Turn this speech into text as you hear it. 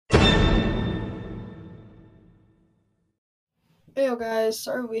Hey yo guys,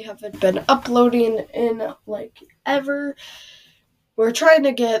 sorry we haven't been uploading in ever. We're trying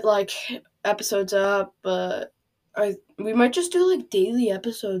to get episodes up, but we might just do daily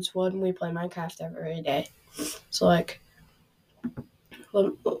episodes when we play Minecraft every day. So let,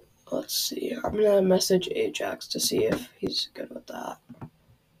 let's see. I'm gonna message Ajax to see if he's good with that.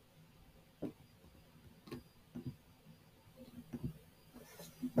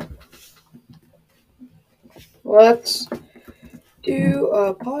 Let's do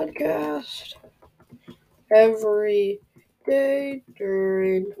a podcast every day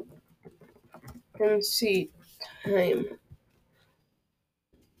during MC time.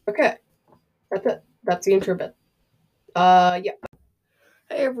 Okay, that's it. That's the intro bit. Yeah.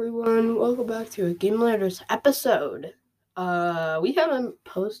 Hey everyone, welcome back to a Game Letters episode. We haven't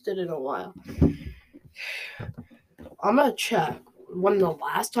posted in a while. I'm gonna check when the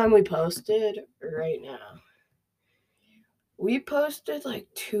last time we posted right now. We posted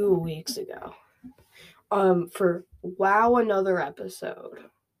 2 weeks ago. For WoW another episode.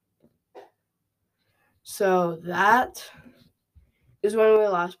 So that is when we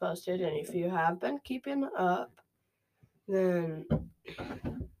last posted, and if you have been keeping up, then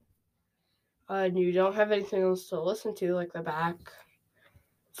and you don't have anything else to listen to, like the back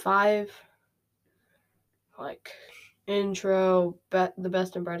 5, intro, the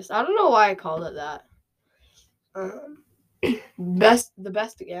best and brightest. I don't know why I called it that. The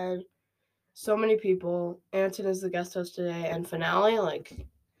best again. So many people. Anton is the guest host today, and finale,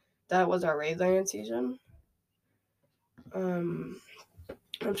 that was our Raidland season. I'm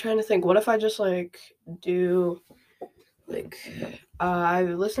trying to think. What if I just do I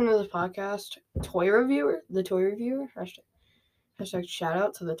listened to this podcast, Toy Reviewer, the Toy Reviewer. Hashtag shout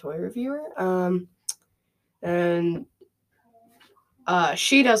out to the Toy Reviewer. And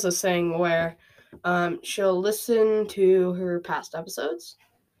she does this thing where she'll listen to her past episodes,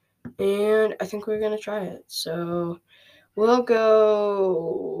 and I think we're going to try it. So we'll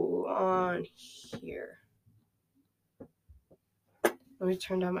go on here. Let me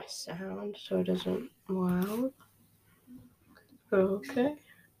turn down my sound so it isn't loud. Okay.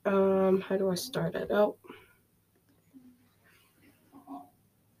 How do I start it? Oh.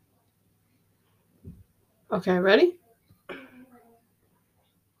 Okay, ready?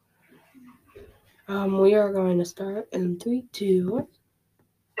 We are going to start in 3, 2, 1.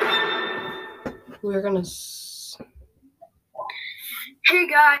 We're going to... Hey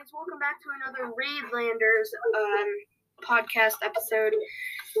guys, welcome back to another Raidlanders podcast episode.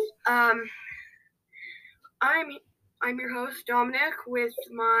 I'm your host, Dominic, with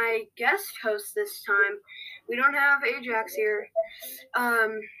my guest host this time. We don't have Ajax here.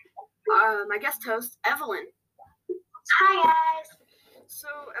 My guest host, Evelyn. Hi guys. So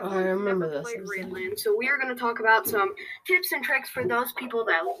Evelyn's I remember never played Raidland, so we are going to talk about some tips and tricks for those people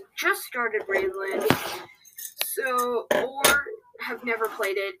that just started Raidland, or have never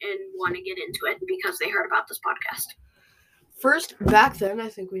played it and want to get into it because they heard about this podcast. First, back then, I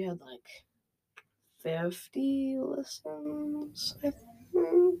think we had 50 listens, I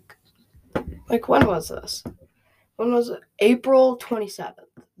think. When was this? When was it? April 27th.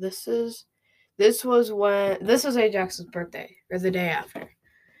 This is Ajax's birthday, or the day after.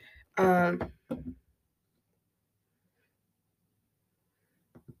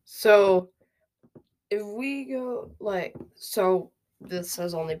 So if we go so this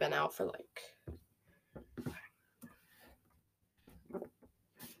has only been out for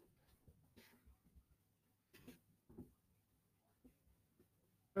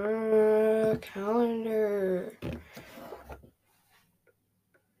calendar.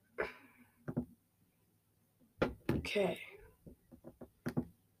 Okay.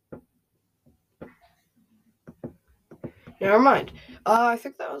 Never mind. I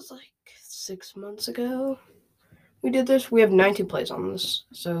think that was 6 months ago we did this. We have 90 plays on this.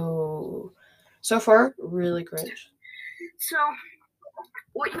 So far, really great. So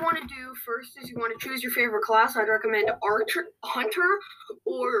what you want to do first is you want to choose your favorite class. I'd recommend Archer, Hunter,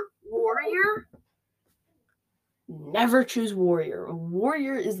 or Warrior. Never choose Warrior.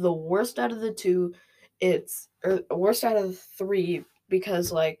 Warrior is the worst out of the two. It's worst out of the 3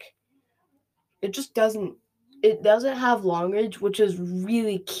 because it just doesn't have long range, which is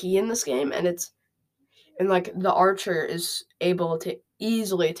really key in this game, and the Archer is able to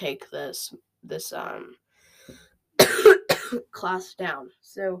easily take this class down.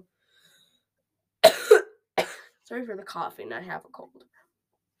 So sorry for the coughing. I have a cold.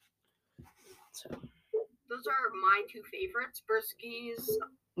 So those are my 2 favorites. Burskies.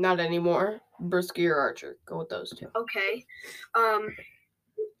 Not anymore. Bursky or Archer. Go with those 2. Okay.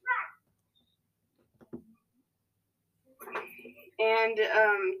 And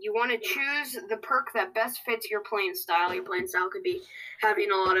you want to choose the perk that best fits your playing style. Your playing style could be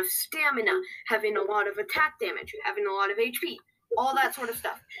having a lot of stamina, having a lot of attack damage, having a lot of HP, all that sort of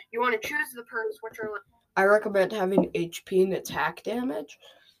stuff. You want to choose the perks which are. I recommend having HP and attack damage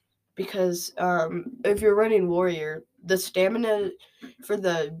because if you're running warrior, the stamina for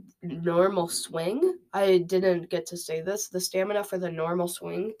the normal swing, I didn't get to say this, the stamina for the normal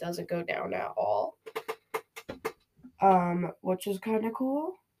swing doesn't go down at all. Which is kind of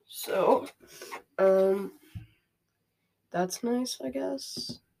cool. So, that's nice, I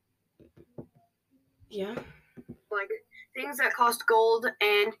guess. Yeah. Like, things that cost gold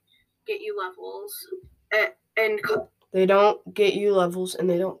and get you levels. They don't get you levels and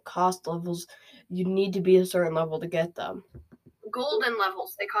they don't cost levels. You need to be a certain level to get them. Golden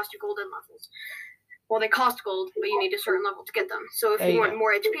levels. They cost you golden levels. Well, they cost gold, but you need a certain level to get them. So if you want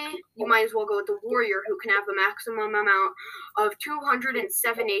more HP, you might as well go with the warrior, who can have a maximum amount of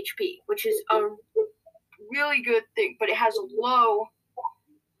 207 HP, which is a really good thing, but it has low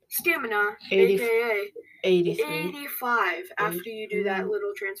stamina, aka 85 after you do that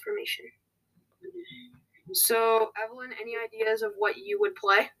little transformation. So, Evelyn, any ideas of what you would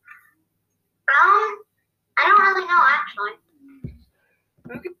play? I don't really know, actually.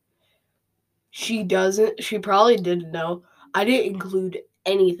 Okay. She doesn't. She probably didn't know. I didn't include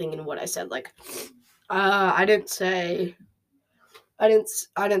anything in what I said. Like, I didn't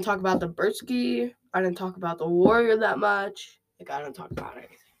talk about the Bursky. I didn't talk about the warrior that much. Like, I didn't talk about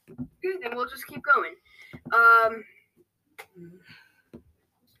anything. Okay, then we'll just keep going.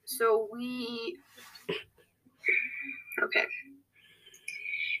 So okay.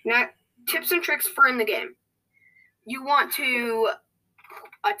 Now, tips and tricks for in the game. You want to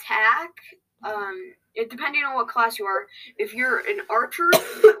attack. Depending on what class you are, if you're an archer,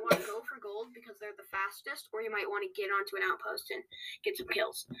 you might want to go for gold because they're the fastest, or you might want to get onto an outpost and get some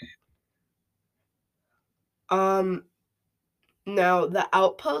kills. Now the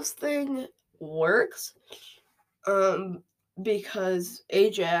outpost thing works, because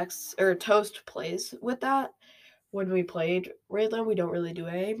Ajax or Toast plays with that. When we played Raidland, we don't really do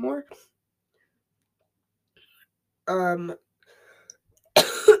it anymore.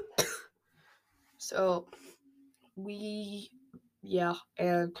 So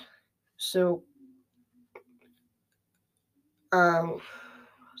and so what was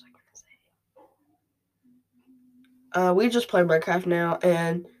I gonna say? We just play Minecraft now,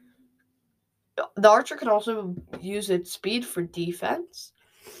 and the archer can also use its speed for defense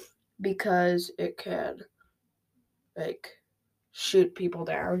because it can shoot people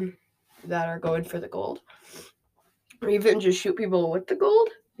down that are going for the gold, or even just shoot people with the gold,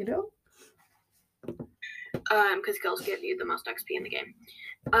 because kills give you the most XP in the game.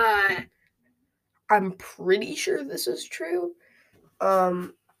 I'm pretty sure this is true.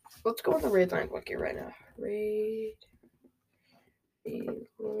 Let's go on the Raidland wiki right now. Raidland.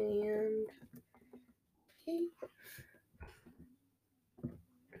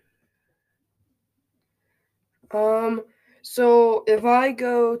 So if I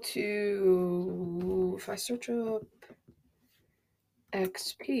search up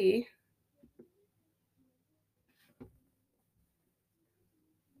XP,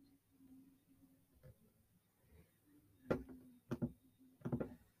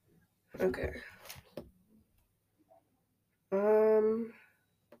 okay.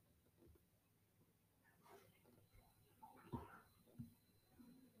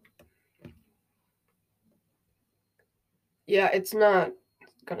 Yeah, it's not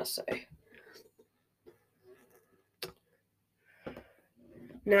gonna say.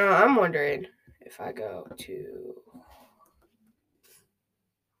 Now I'm wondering if I go to.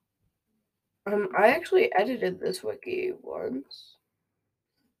 I actually edited this wiki once.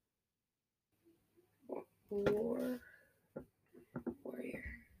 Warrior.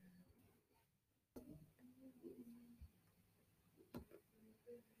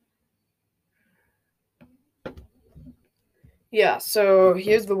 Yeah, so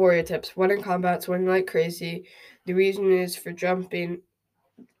here's the warrior tips. When in combat, swing like crazy. The reason is for jumping.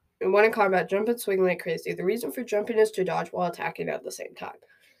 When in combat, jump and swing like crazy. The reason for jumping is to dodge while attacking at the same time.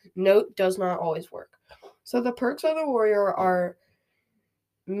 Note, does not always work. So the perks of the warrior are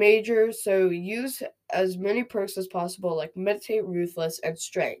major, so use as many perks as possible, like meditate, ruthless, and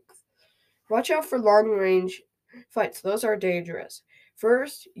strength. Watch out for long range fights. Those are dangerous.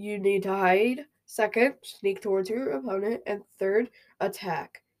 First, you need to hide. Second, sneak towards your opponent. And third,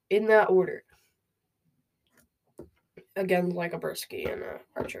 attack. In that order. Again, like a Bursky and an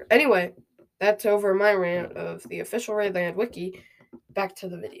archer. Anyway, that's over my rant of the official Raidland wiki. Back to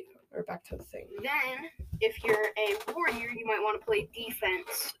the video. Or back to the thing. Then if you're a warrior, you might want to play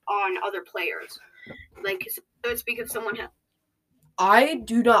defense on other players. Like, so to speak, if someone has... I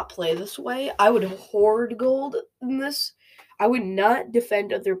do not play this way. I would hoard gold in this. I would not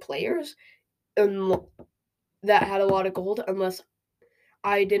defend other players that had a lot of gold unless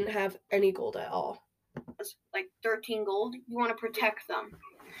I didn't have any gold at all. Like 13 gold, you want to protect them.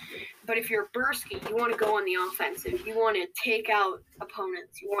 But if you're Bursky, you want to go on the offensive. You want to take out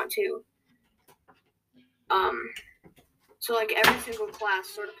opponents. You want to... So, like, every single class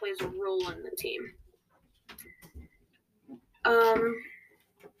sort of plays a role in the team.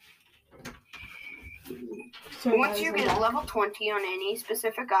 So once you get level 20 on any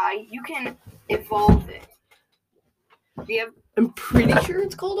specific guy, you can evolve it. I'm pretty sure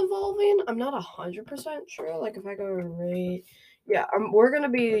it's called evolving. I'm not 100% sure. Like, if I go to raid... Yeah, we're going to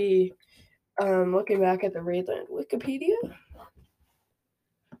be looking back at the Raidland Wikipedia.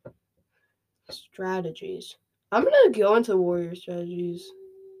 Strategies. I'm going to go into warrior strategies.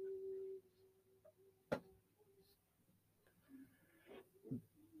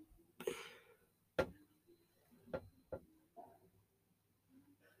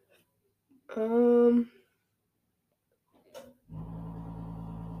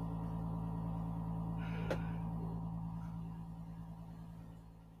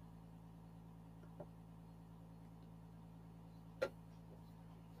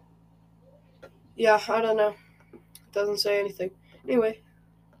 Yeah, I don't know. It doesn't say anything. Anyway.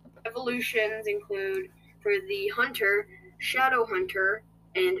 Evolutions include, for the Hunter, Shadow Hunter,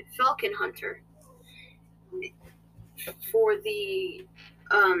 and Falcon Hunter. For the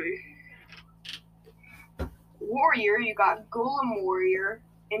Warrior, you got Golem Warrior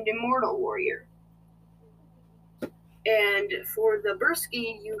and Immortal Warrior. And for the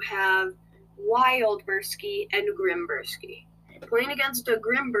Bursky, you have Wild Bursky and Grim Bursky. Playing against a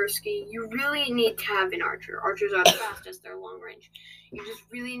Grim Bursky, you really need to have an archer. Archers are the fastest, they're long range. You just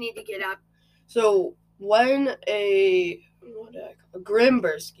really need to get up. So when a Grim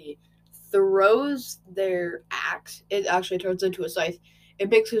Bursky throws their axe, it actually turns into a scythe.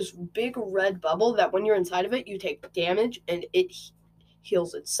 It makes this big red bubble that when you're inside of it, you take damage and it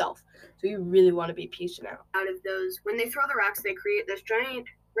heals itself. So you really want to be piecing out of those. When they throw their axe, they create this giant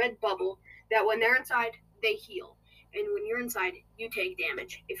red bubble that when they're inside, they heal. And when you're inside, you take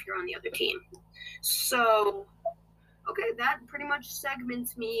damage if you're on the other team. So, okay, that pretty much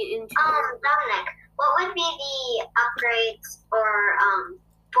segments me into... Dominic, what would be the upgrades for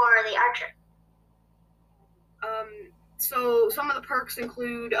the archer? So some of the perks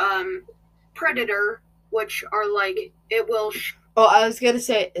include Predator, which are like, it will... I was going to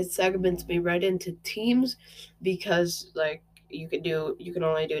say it segments me right into teams because, like, you can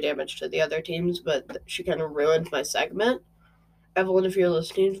only do damage to the other teams, but she kind of ruined my segment. Evelyn, if you're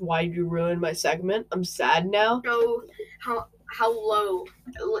listening, why did you ruin my segment? I'm sad now. Show how low,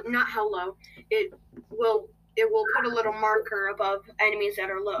 not how low, it will put a little marker above enemies that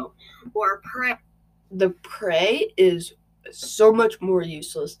are low. Or prey. The prey is so much more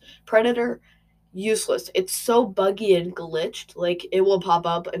useless. Predator, useless. It's so buggy and glitched. Like, it will pop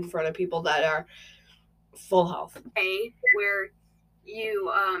up in front of people that are full health. Where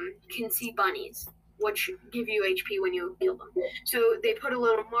you can see bunnies, which give you HP when you kill them. So they put a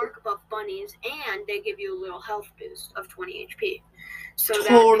little mark above bunnies, and they give you a little health boost of 20 HP. So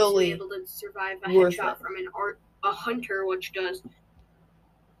totally that makes you able to survive a headshot from a hunter, which does.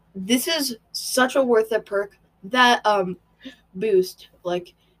 This is such a worth it perk. That boost,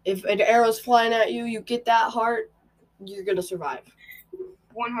 like if an arrow's flying at you, you get that heart, you're gonna survive.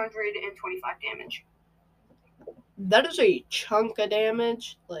 125 damage. That is a chunk of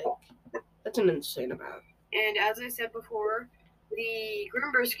damage. Like, that's an insane amount. And as I said before, the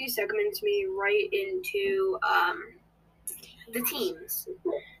Grim Bursky segments me right into the teams.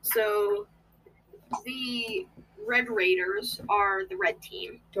 So the Red Raiders are the red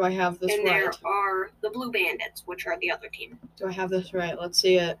team. Do I have this right? And there are the Blue Bandits, which are the other team. Do I have this right? Let's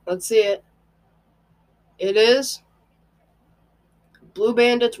see it. It is Blue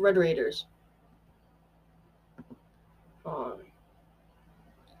Bandits, Red Raiders.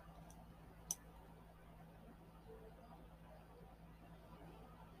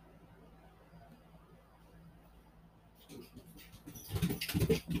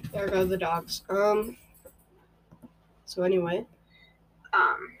 There go the dogs. So anyway,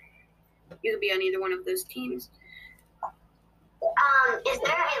 you could be on either one of those teams. Is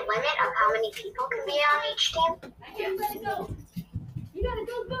there a limit of how many people can be on each team? Yes.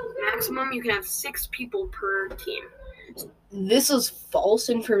 Maximum, you can have 6 people per team. This is false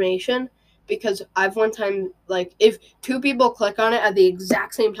information because I've one time, like, if 2 people click on it at the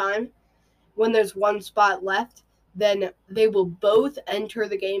exact same time, when there's one spot left, then they will both enter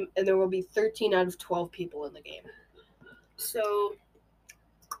the game, and there will be 13 out of 12 people in the game. So,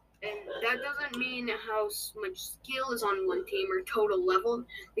 and that doesn't mean how much skill is on one team or total level.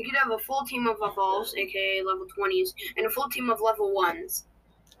 You could have a full team of evolves, aka level 20s, and a full team of level 1s,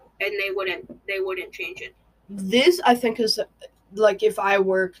 and they wouldn't change it. This, I think, is like if I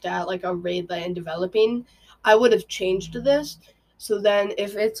worked at like a raid land developing, I would have changed this. So then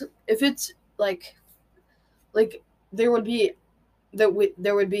if it's like there would be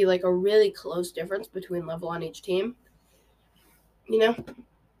like a really close difference between level on each team. You know?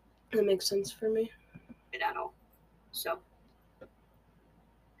 That makes sense for me. At all. So.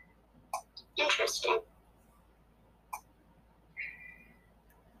 Interesting.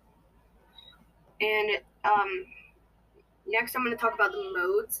 And next I'm going to talk about the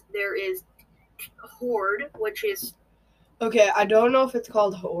modes. There is Horde, which is... Okay, I don't know if it's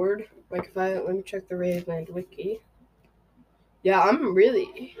called Horde. Like, let me check the Raidland wiki. Yeah, I'm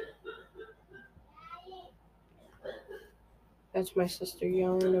really... That's my sister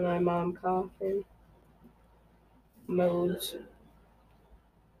yelling and my mom coughing. Modes.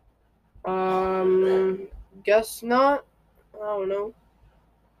 Guess not. I don't know.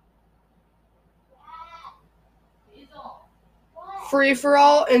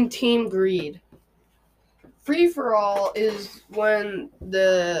 Free-for-all and Team Greed. Free-for-all is when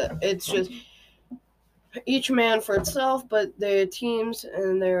it's just each man for itself, but there are teams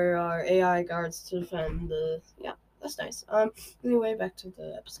and there are AI guards to defend the... Yeah, that's nice. Anyway, back to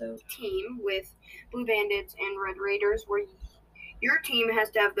the episode. Team with Blue Bandits and Red Raiders, where your team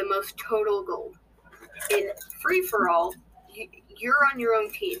has to have the most total gold. In free-for-all, you're on your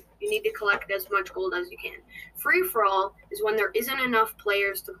own team. You need to collect as much gold as you can. Free-for-all is when there isn't enough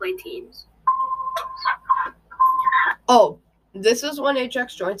players to play teams. Oh, this is when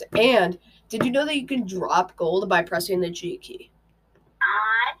HX joins. And did you know that you can drop gold by pressing the G key?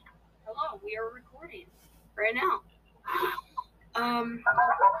 Hello, we are recording right now.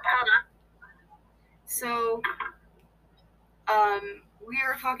 So, we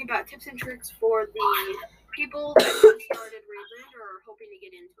are talking about tips and tricks for the people that just started Raidland or are hoping to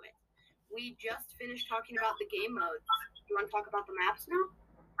get into it. We just finished talking about the game modes. Do you want to talk about the maps now?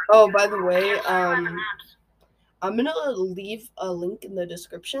 Oh, by the way, I'm going to leave a link in the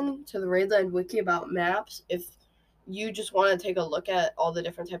description to the Raidland wiki about maps if you just want to take a look at all the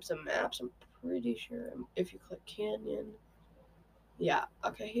different types of maps. I'm pretty sure if you click Canyon. Yeah,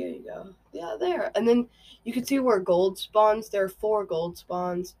 okay, here you go. Yeah, there. And then you can see where gold spawns. There are 4 gold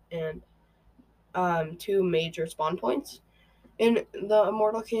spawns and 2 major spawn points in the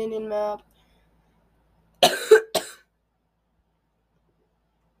Immortal Canyon map.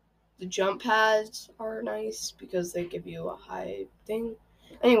 The jump pads are nice because they give you a high thing.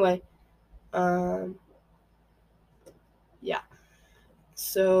 Anyway, yeah.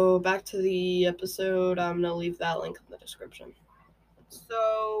 So back to the episode. I'm gonna leave that link in the description.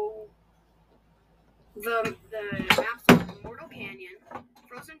 So the maps are Immortal Canyon,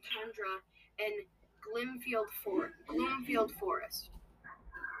 Frozen Tundra, and Gloomfield Forest.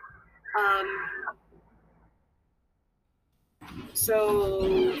 So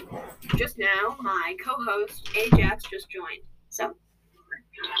just now, my co-host Ajax just joined. So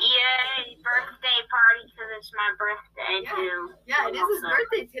yay, birthday party because it's my birthday too. Yeah, it is his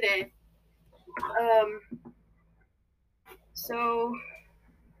birthday today. So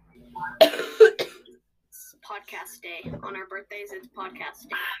it's podcast day. On our birthdays, it's podcast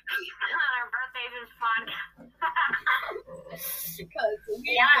day. On our birthdays, it's podcast. Because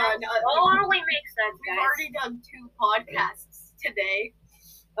totally makes sense, guys. We've already done 2 podcasts today.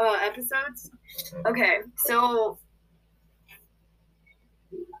 Episodes. Okay, so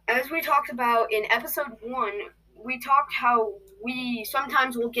as we talked about in episode 1, we talked how we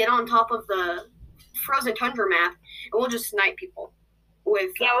sometimes will get on top of the Frozen Tundra map and we'll just snipe people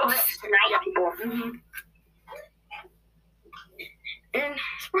with we'll just snipe people. Mm-hmm. And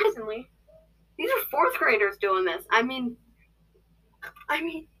surprisingly, these are 4th graders doing this. I mean,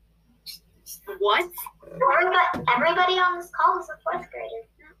 what? Everybody on this call is a 4th grader.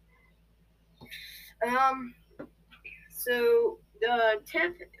 So the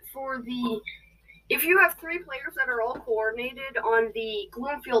tip for if you have 3 players that are all coordinated on the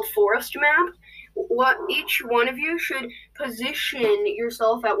Gloomfield Forest map, each one of you should position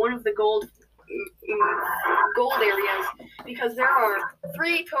yourself at one of the gold areas, because there are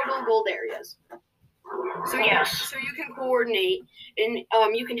 3 total gold areas. So so you can coordinate and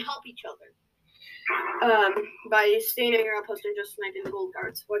you can help each other by staying at your outpost and just sniping the gold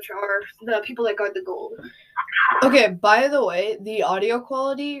guards, which are the people that guard the gold. Okay, by the way, the audio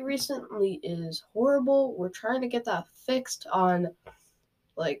quality recently is horrible. We're trying to get that fixed on,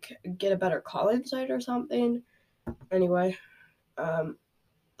 like, get a better calling site or something. Anyway,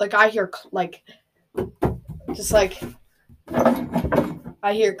 like, I hear, like, just like,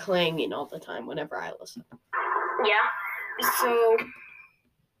 I hear clanging all the time whenever I listen. Yeah. So,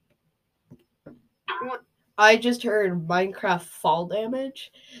 I just heard Minecraft fall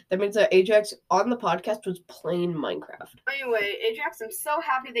damage. That means that Ajax on the podcast was playing Minecraft. Anyway, Ajax, I'm so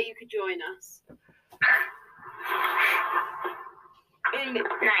happy that you could join us. And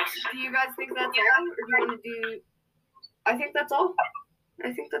Nice. do you guys think that's all? Or do you want to do... I think that's all.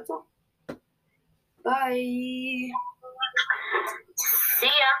 Bye. See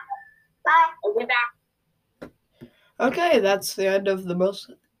ya. Bye. I'll be back. Okay, that's the end of the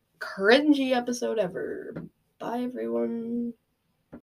most cringy episode ever. Bye, everyone.